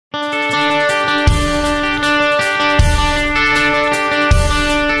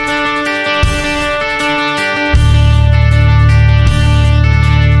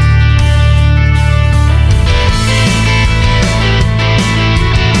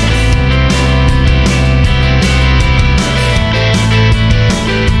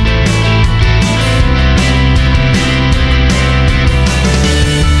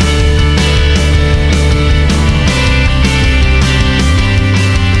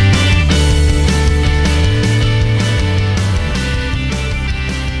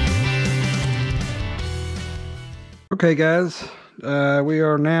Okay guys, we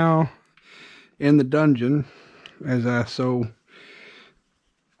are now in the dungeon, as I so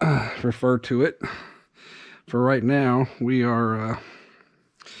refer to it. For right now, we are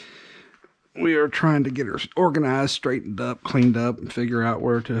trying to get her organized, straightened up, cleaned up, and figure out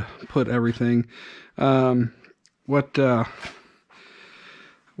where to put everything. What is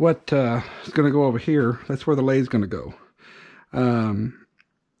going to go over here, that's where the lathe's going to go. And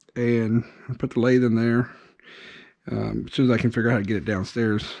I put the lathe in there. As soon as I can figure out how to get it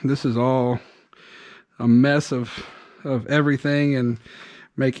downstairs. This is all a mess of everything, and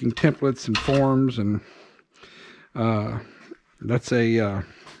making templates and forms, and that's a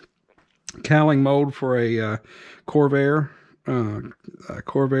cowling mold for a Corvair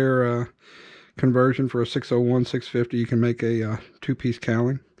conversion for a 601 650. You can make a two-piece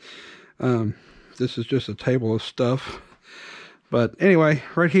cowling. This is just a table of stuff, but anyway,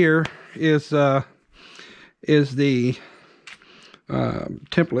 right here is the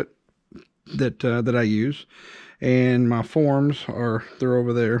template that I use, and my forms they're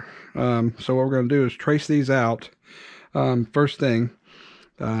over there. So what we're going to do is trace these out. First thing,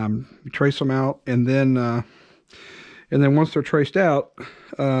 trace them out, and then once they're traced out,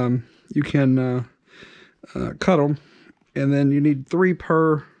 you can cut them, and then you need three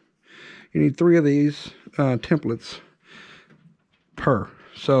of these templates per.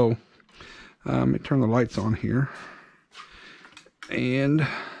 So let me turn the lights on here. And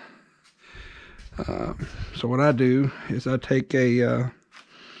so what I do is I take a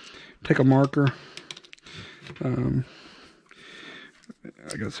marker. I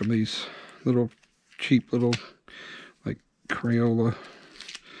got some of these cheap little like Crayola,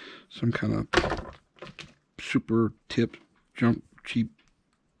 some kind of super tip junk cheap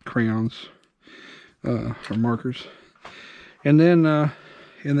crayons or markers, and then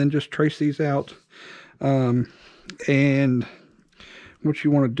just trace these out. And what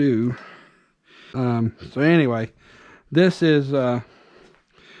you want to do, so anyway, this is the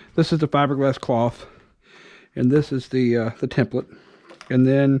fiberglass cloth, and this is the template. And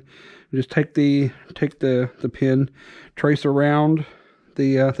then just take the pin, trace around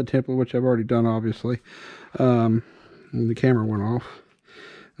the template, which I've already done, obviously. And the camera went off.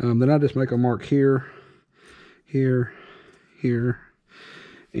 Then I just make a mark here, here, here,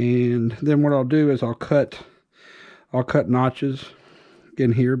 and then what I'll do is I'll cut notches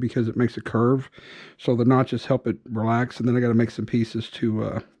in here because it makes a curve, so the notches help it relax. And then I got to make some pieces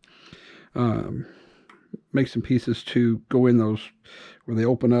to go in those where they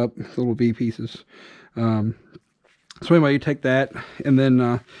open up, little V pieces. So anyway, you take that, and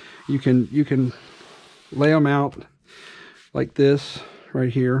then you can lay them out like this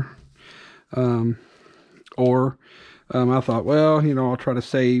right here, or I thought, well, I'll try to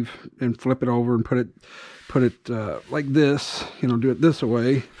save and flip it over and put it like this, do it this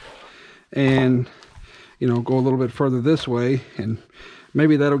way, and go a little bit further this way, and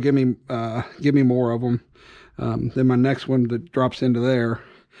maybe that'll give me more of them. Then my next one that drops into there,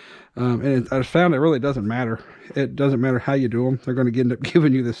 and I found it really doesn't matter. It doesn't matter how you do them; they're going to end up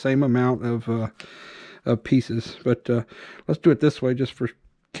giving you the same amount of pieces. But let's do it this way, just for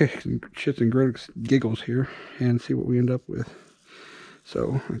shits and giggles here, and see what we end up with.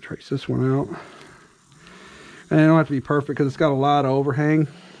 So I trace this one out. And it don't have to be perfect because it's got a lot of overhang.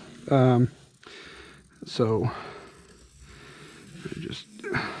 So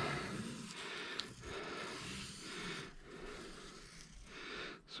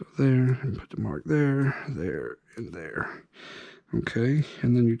there, and put the mark there, there, and there. Okay,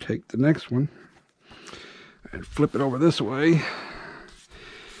 and then you take the next one and flip it over this way,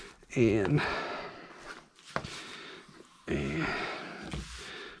 and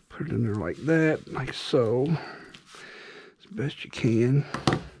put it in there like that, like so, as best you can.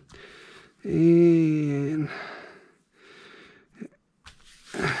 And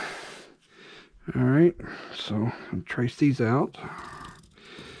all right, so I'll trace these out.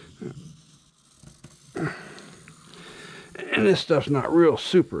 And this stuff's not real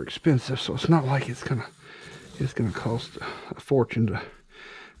super expensive, so it's not like it's gonna cost a fortune to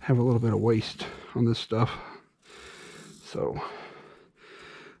have a little bit of waste on this stuff. So,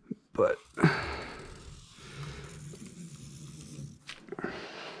 but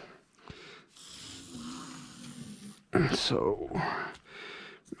so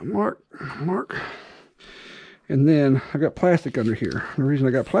mark, and then I got plastic under here. The reason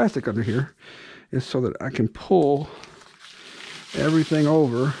I got plastic under here is so that I can pull everything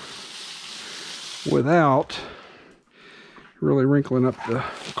over without really wrinkling up the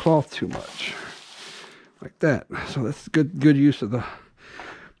cloth too much, like that. So that's good use of the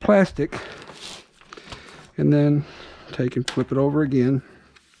plastic. And then take and flip it over again.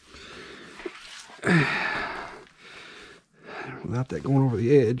 Without that going over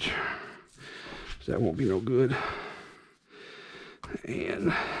the edge, so that won't be no good.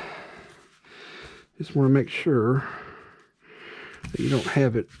 And just want to make sure that you don't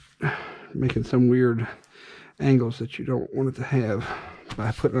have it making some weird angles that you don't want it to have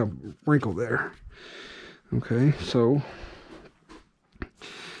by putting a wrinkle there. Okay, so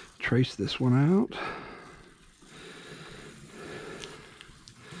trace this one out.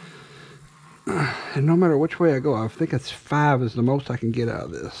 And no matter which way I go, I think it's 5 is the most I can get out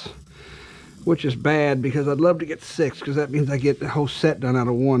of this, which is bad because I'd love to get 6, because that means I get the whole set done out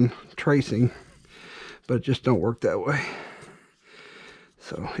of one tracing, but it just don't work that way.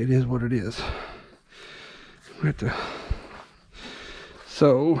 So it is what it is.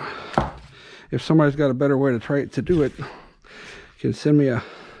 So if somebody's got a better way to do it, you can send me a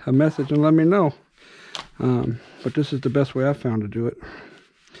message and let me know. But this is the best way I found to do it.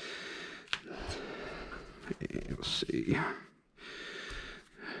 Let's see.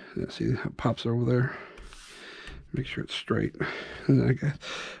 Let's see how it pops over there. Make sure it's straight. I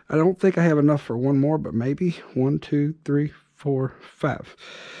don't think I have enough for one more, but maybe 1, 2, 3, 4, 5.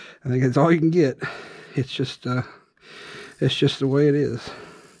 I think that's all you can get. It's just the way it is.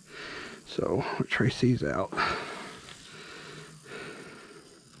 So I'll trace these out.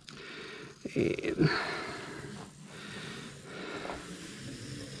 And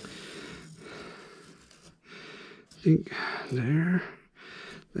I think there.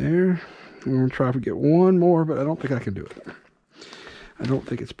 I'm going to try to get one more, but I don't think I can do it. I don't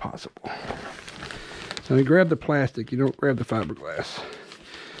think it's possible. So you grab the plastic, you don't grab the fiberglass.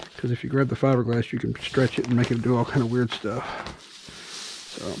 Because if you grab the fiberglass, you can stretch it and make it do all kind of weird stuff.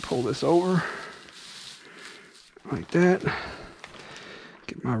 So I'll pull this over like that.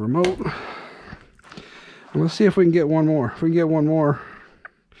 Get my remote. And let's see if we can get one more. If we can get one more,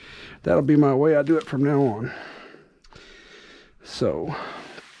 that'll be my way I do it from now on. So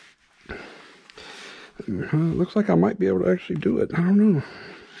it looks like I might be able to actually do it. I don't know.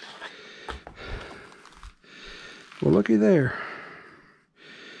 Well, looky there.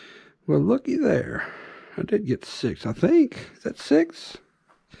 Well, looky there. I did get 6, I think. Is that 6?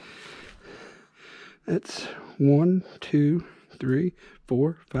 That's 1, 2, 3,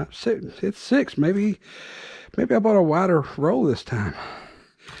 4, 5, 6. It's 6. Maybe I bought a wider roll this time.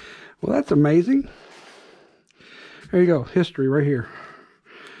 Well, that's amazing. There you go. History right here.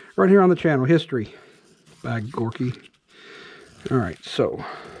 Right here on the channel. History. By Gorky. Alright, so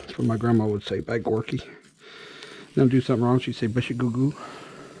that's what my grandma would say. By Gorky. Then do something wrong, she'd say Bishagoo.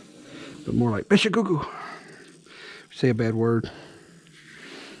 But more like Bishagoo. Say a bad word.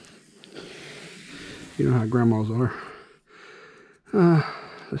 You know how grandmas are.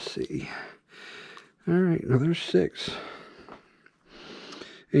 Let's see. Alright, now there's 6.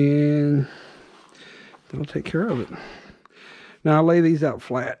 And that'll take care of it. Now I lay these out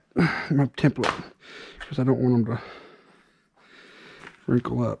flat. My template. Because I don't want them to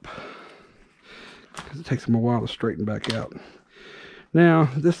wrinkle up. Because it takes them a while to straighten back out. Now,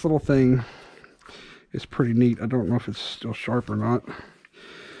 this little thing is pretty neat. I don't know if it's still sharp or not.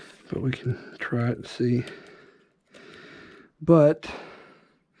 But we can try it and see. But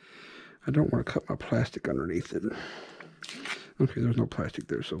I don't want to cut my plastic underneath it. Okay, there's no plastic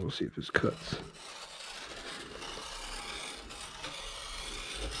there, so we'll see if this cuts.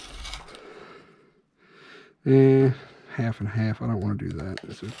 Half and half. I don't want to do that.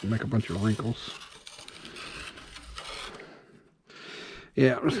 This is make a bunch of wrinkles.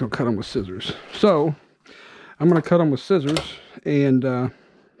 Yeah, I'm just going to cut them with scissors. So, I'm going to cut them with scissors. And,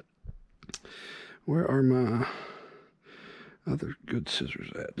 where are my other good scissors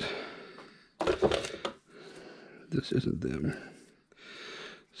at? This isn't them.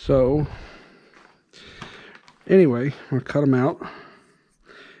 So, anyway, I'm going to cut them out.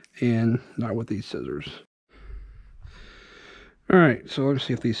 And not with these scissors. Alright, so let's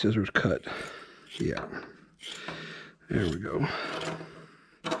see if these scissors cut. Yeah. There we go.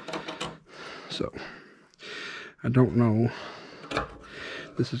 So, I don't know.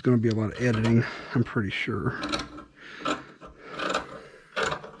 This is going to be a lot of editing, I'm pretty sure.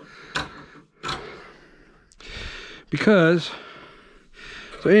 Because,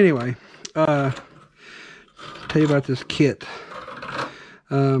 so anyway, tell you about this kit.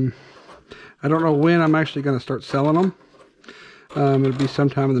 I don't know when I'm actually going to start selling them. It'll be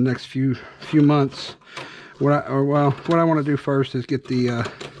sometime in the next few months. What I want to do first is get the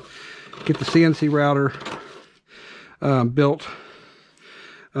CNC router built.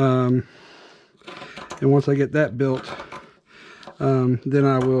 And once I get that built, then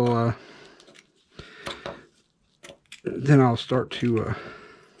I will then I'll start to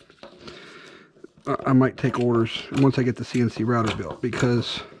I might take orders once I get the CNC router built,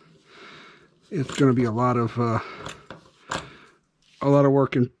 because it's going to be a lot of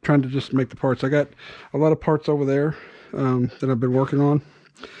work in trying to just make the parts. I got a lot of parts over there that I've been working on,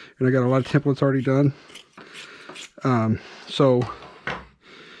 and I got a lot of templates already done.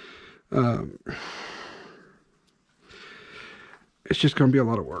 It's just going to be a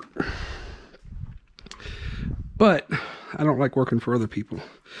lot of work. But I don't like working for other people.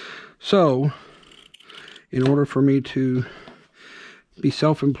 So, in order for me to be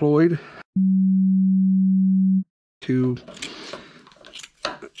self-employed, to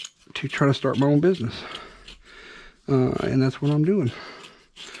try to start my own business, and that's what I'm doing.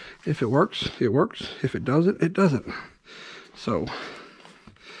 If it works, it works. If it doesn't, it doesn't. So,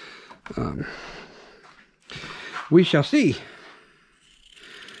 we shall see.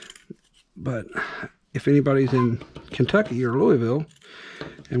 But if anybody's in Kentucky or Louisville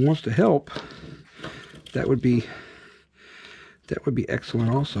and wants to help, that would be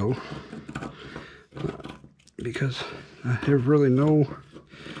excellent also, because there's really no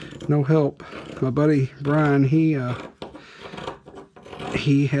help. My buddy Brian, he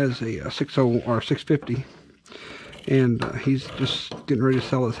has a 60 or 650, and he's just getting ready to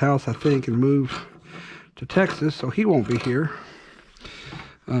sell his house, I think, and move to Texas, so he won't be here.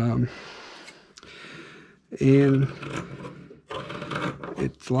 And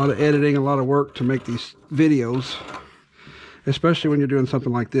it's a lot of editing, a lot of work to make these videos, especially when you're doing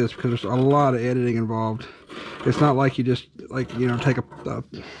something like this, because there's a lot of editing involved. It's not like you just, like, you know, take a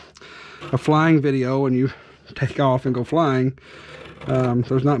flying video and you take off and go flying.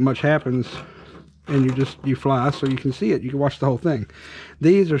 There's not much happens, and you fly, so you can see it. You can watch the whole thing.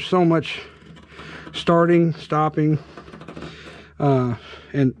 These are so much starting, stopping,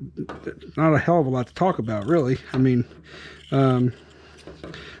 and not a hell of a lot to talk about, really. I mean, I'm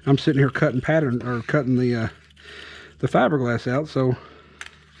sitting here cutting the fiberglass out, so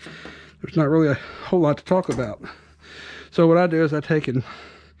there's not really a whole lot to talk about. So what I do is I take and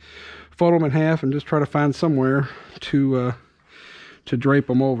fold them in half and just try to find somewhere to drape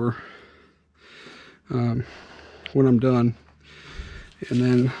them over when I'm done. And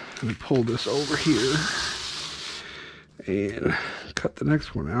then I'm going to pull this over here and cut the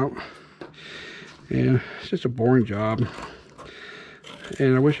next one out. And it's just a boring job.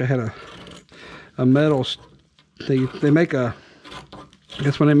 And I wish I had a metal. They make I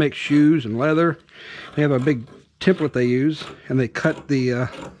guess when they make shoes and leather, they have a big template they use, and they cut they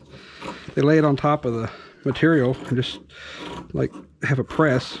lay it on top of the material and just like have a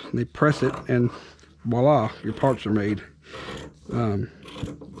press, and they press it, and voila, your parts are made.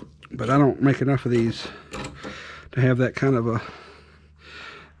 But I don't make enough of these to have that kind of a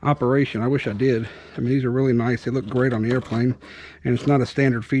operation. I wish I did. I mean, these are really nice. They look great on the airplane, and it's not a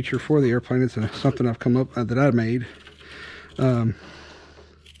standard feature for the airplane. It's something I've come up that I made.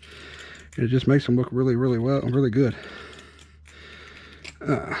 It just makes them look really, really well, really good.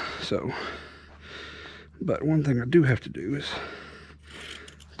 But one thing I do have to do is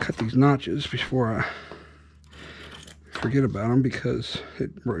cut these notches before I forget about them, because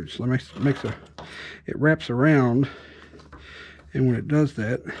it wraps around, and when it does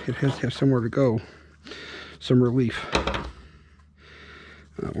that, it has to have somewhere to go, some relief,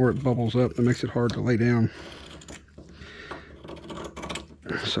 or it bubbles up. That makes it hard to lay down.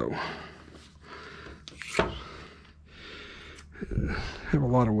 So I have a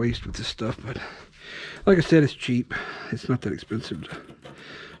lot of waste with this stuff, but like I said, it's cheap. It's not that expensive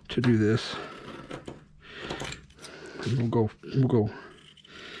to do this. And we'll go.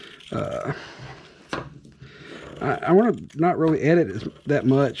 I want to not really edit that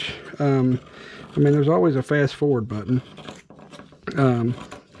much. I mean, there's always a fast forward button, and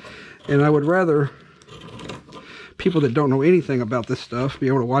I would rather people that don't know anything about this stuff be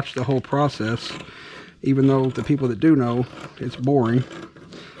able to watch the whole process, even though the people that do know, it's boring.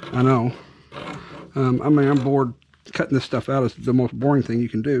 I know. I mean, I'm bored. Cutting this stuff out is the most boring thing you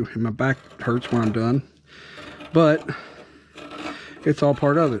can do, and my back hurts when I'm done. But it's all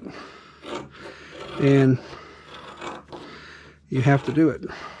part of it, and you have to do it.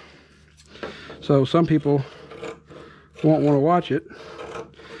 So some people won't want to watch it,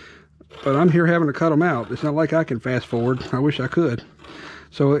 but I'm here having to cut them out. It's not like I can fast forward. I wish I could.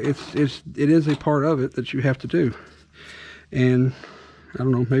 So it is a part of it that you have to do. And I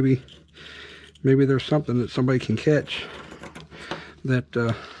don't know, maybe there's something that somebody can catch that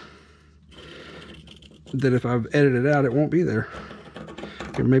that if I've edited it out, it won't be there.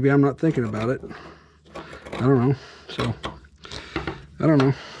 Or maybe I'm not thinking about it. I don't know. So I don't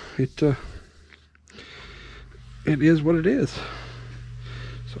know. it is what it is.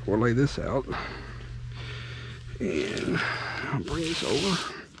 So we'll lay this out, and I'll bring this over.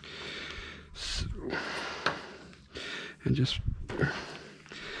 So, and just,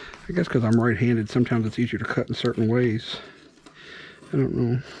 I guess because I'm right-handed, sometimes it's easier to cut in certain ways. I don't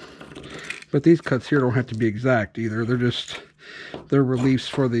know. But these cuts here don't have to be exact either. They're reliefs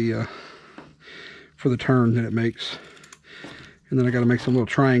for the turn that it makes. And then I got to make some little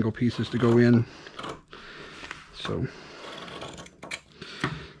triangle pieces to go in. So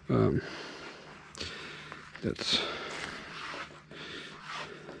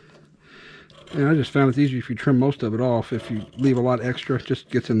and I just found it's easier if you trim most of it off. If you leave a lot extra, it just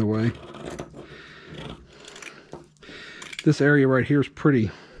gets in the way. This area right here is pretty.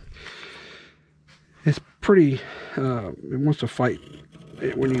 It's pretty. It wants to fight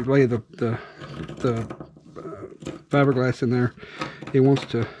when you lay the fiberglass in there. It wants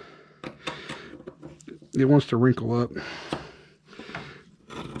to wrinkle up.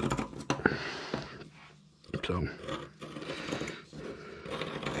 So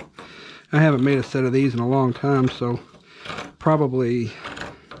I haven't made a set of these in a long time, so probably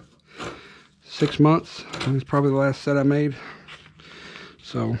 6 months. It's probably the last set I made.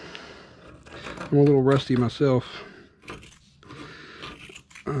 So I'm a little rusty myself.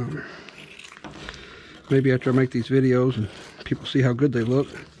 Maybe after I make these videos and people see how good they look,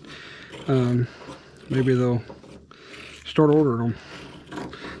 maybe they'll start ordering them.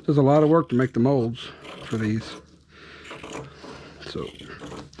 There's a lot of work to make the molds for these. So,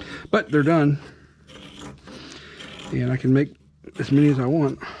 but they're done, and I can make as many as I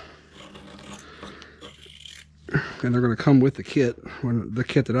want. And they're going to come with the kit, the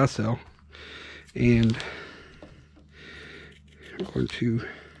kit that I sell. And I'm going to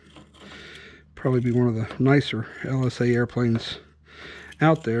probably be one of the nicer LSA airplanes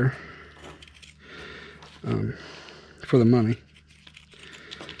out there for the money.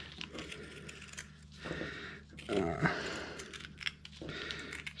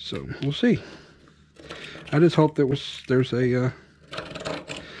 So we'll see. I just hope that there's a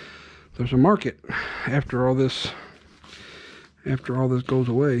market after all this goes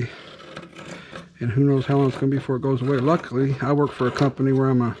away. And who knows how long it's going to be before it goes away. Luckily, I work for a company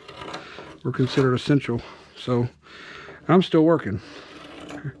where we're considered essential. So I'm still working.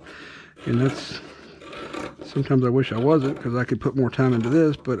 And that's, sometimes I wish I wasn't, because I could put more time into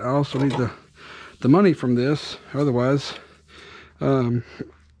this, but I also need the money from this. Otherwise I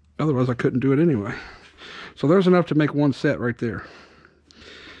couldn't do it anyway. So there's enough to make one set right there.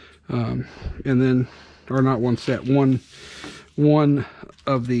 And then, or not one set, one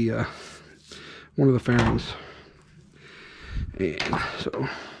of the fairings. And so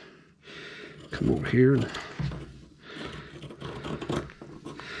come over here, and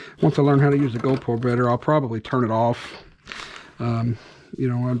once I learn how to use the GoPro better, I'll probably turn it off. You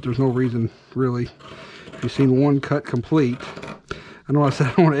know, there's no reason really. If you've seen one cut complete, I know I said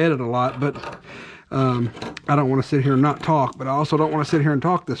I don't want to edit a lot, but I don't want to sit here and not talk, but I also don't want to sit here and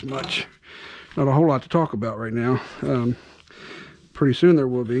talk this much. Not a whole lot to talk about right now. Pretty soon there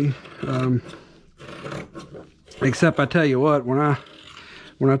will be. Except I tell you what, when I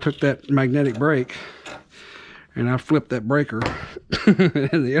took that magnetic brake and I flipped that breaker,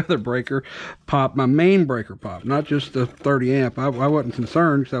 and the other breaker popped, my main breaker popped, not just the 30 amp. I wasn't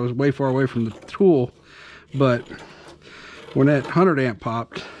concerned because I was way far away from the tool, but when that 100 amp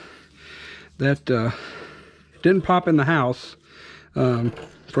popped, that didn't pop in the house from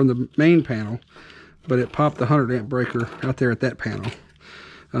the main panel, but it popped the 100 amp breaker out there at that panel.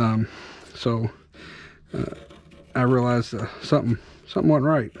 So I realized something wasn't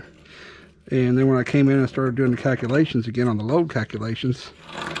right. And then when I came in and started doing the calculations again on the load calculations,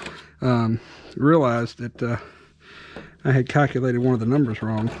 realized that I had calculated one of the numbers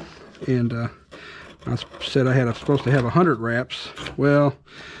wrong. And I said I was supposed to have 100 wraps. Well,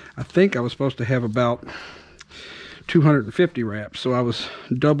 I think I was supposed to have about 250 wraps. So I was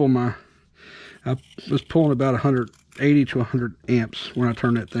I was pulling about 180 to 100 amps when I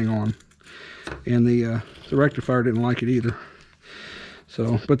turned that thing on. And the rectifier didn't like it either.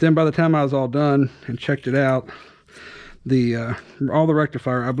 So, but then by the time I was all done and checked it out, all the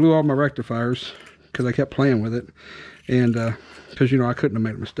rectifier, I blew all my rectifiers because I kept playing with it. And because, you know, I couldn't have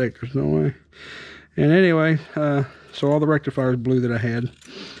made a mistake. There's no way. And anyway, so all the rectifiers blew that I had.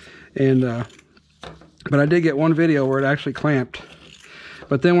 And but I did get one video where it actually clamped.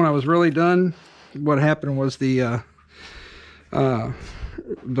 But then when I was really done, what happened was the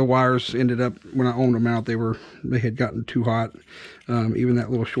wires ended up, when I owned them out, they had gotten too hot, even that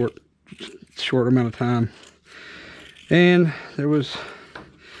little short amount of time. And they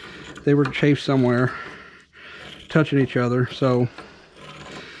were chafed somewhere, touching each other, so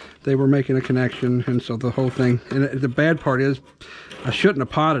they were making a connection, and so the whole thing. And the bad part is, I shouldn't have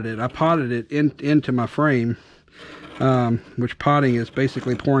potted it. I potted it into my frame, which potting is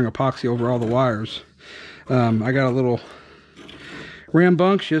basically pouring epoxy over all the wires. I got a little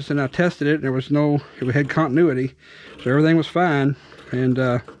rambunctious, and I tested it, and there was it had continuity, so everything was fine. And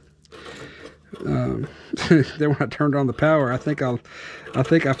then when I turned on the power, I think I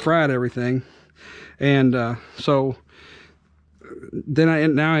fried everything, and so then I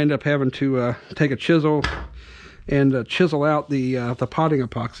end up having to take a chisel and chisel out the potting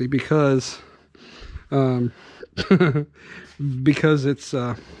epoxy because because it's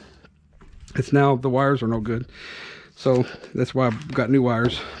now the wires are no good. So that's why I've got new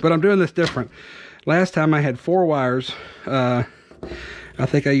wires. But I'm doing this different. Last time I had 4 wires. I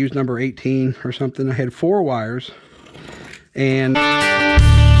think I used number 18 or something. I had 4 wires, and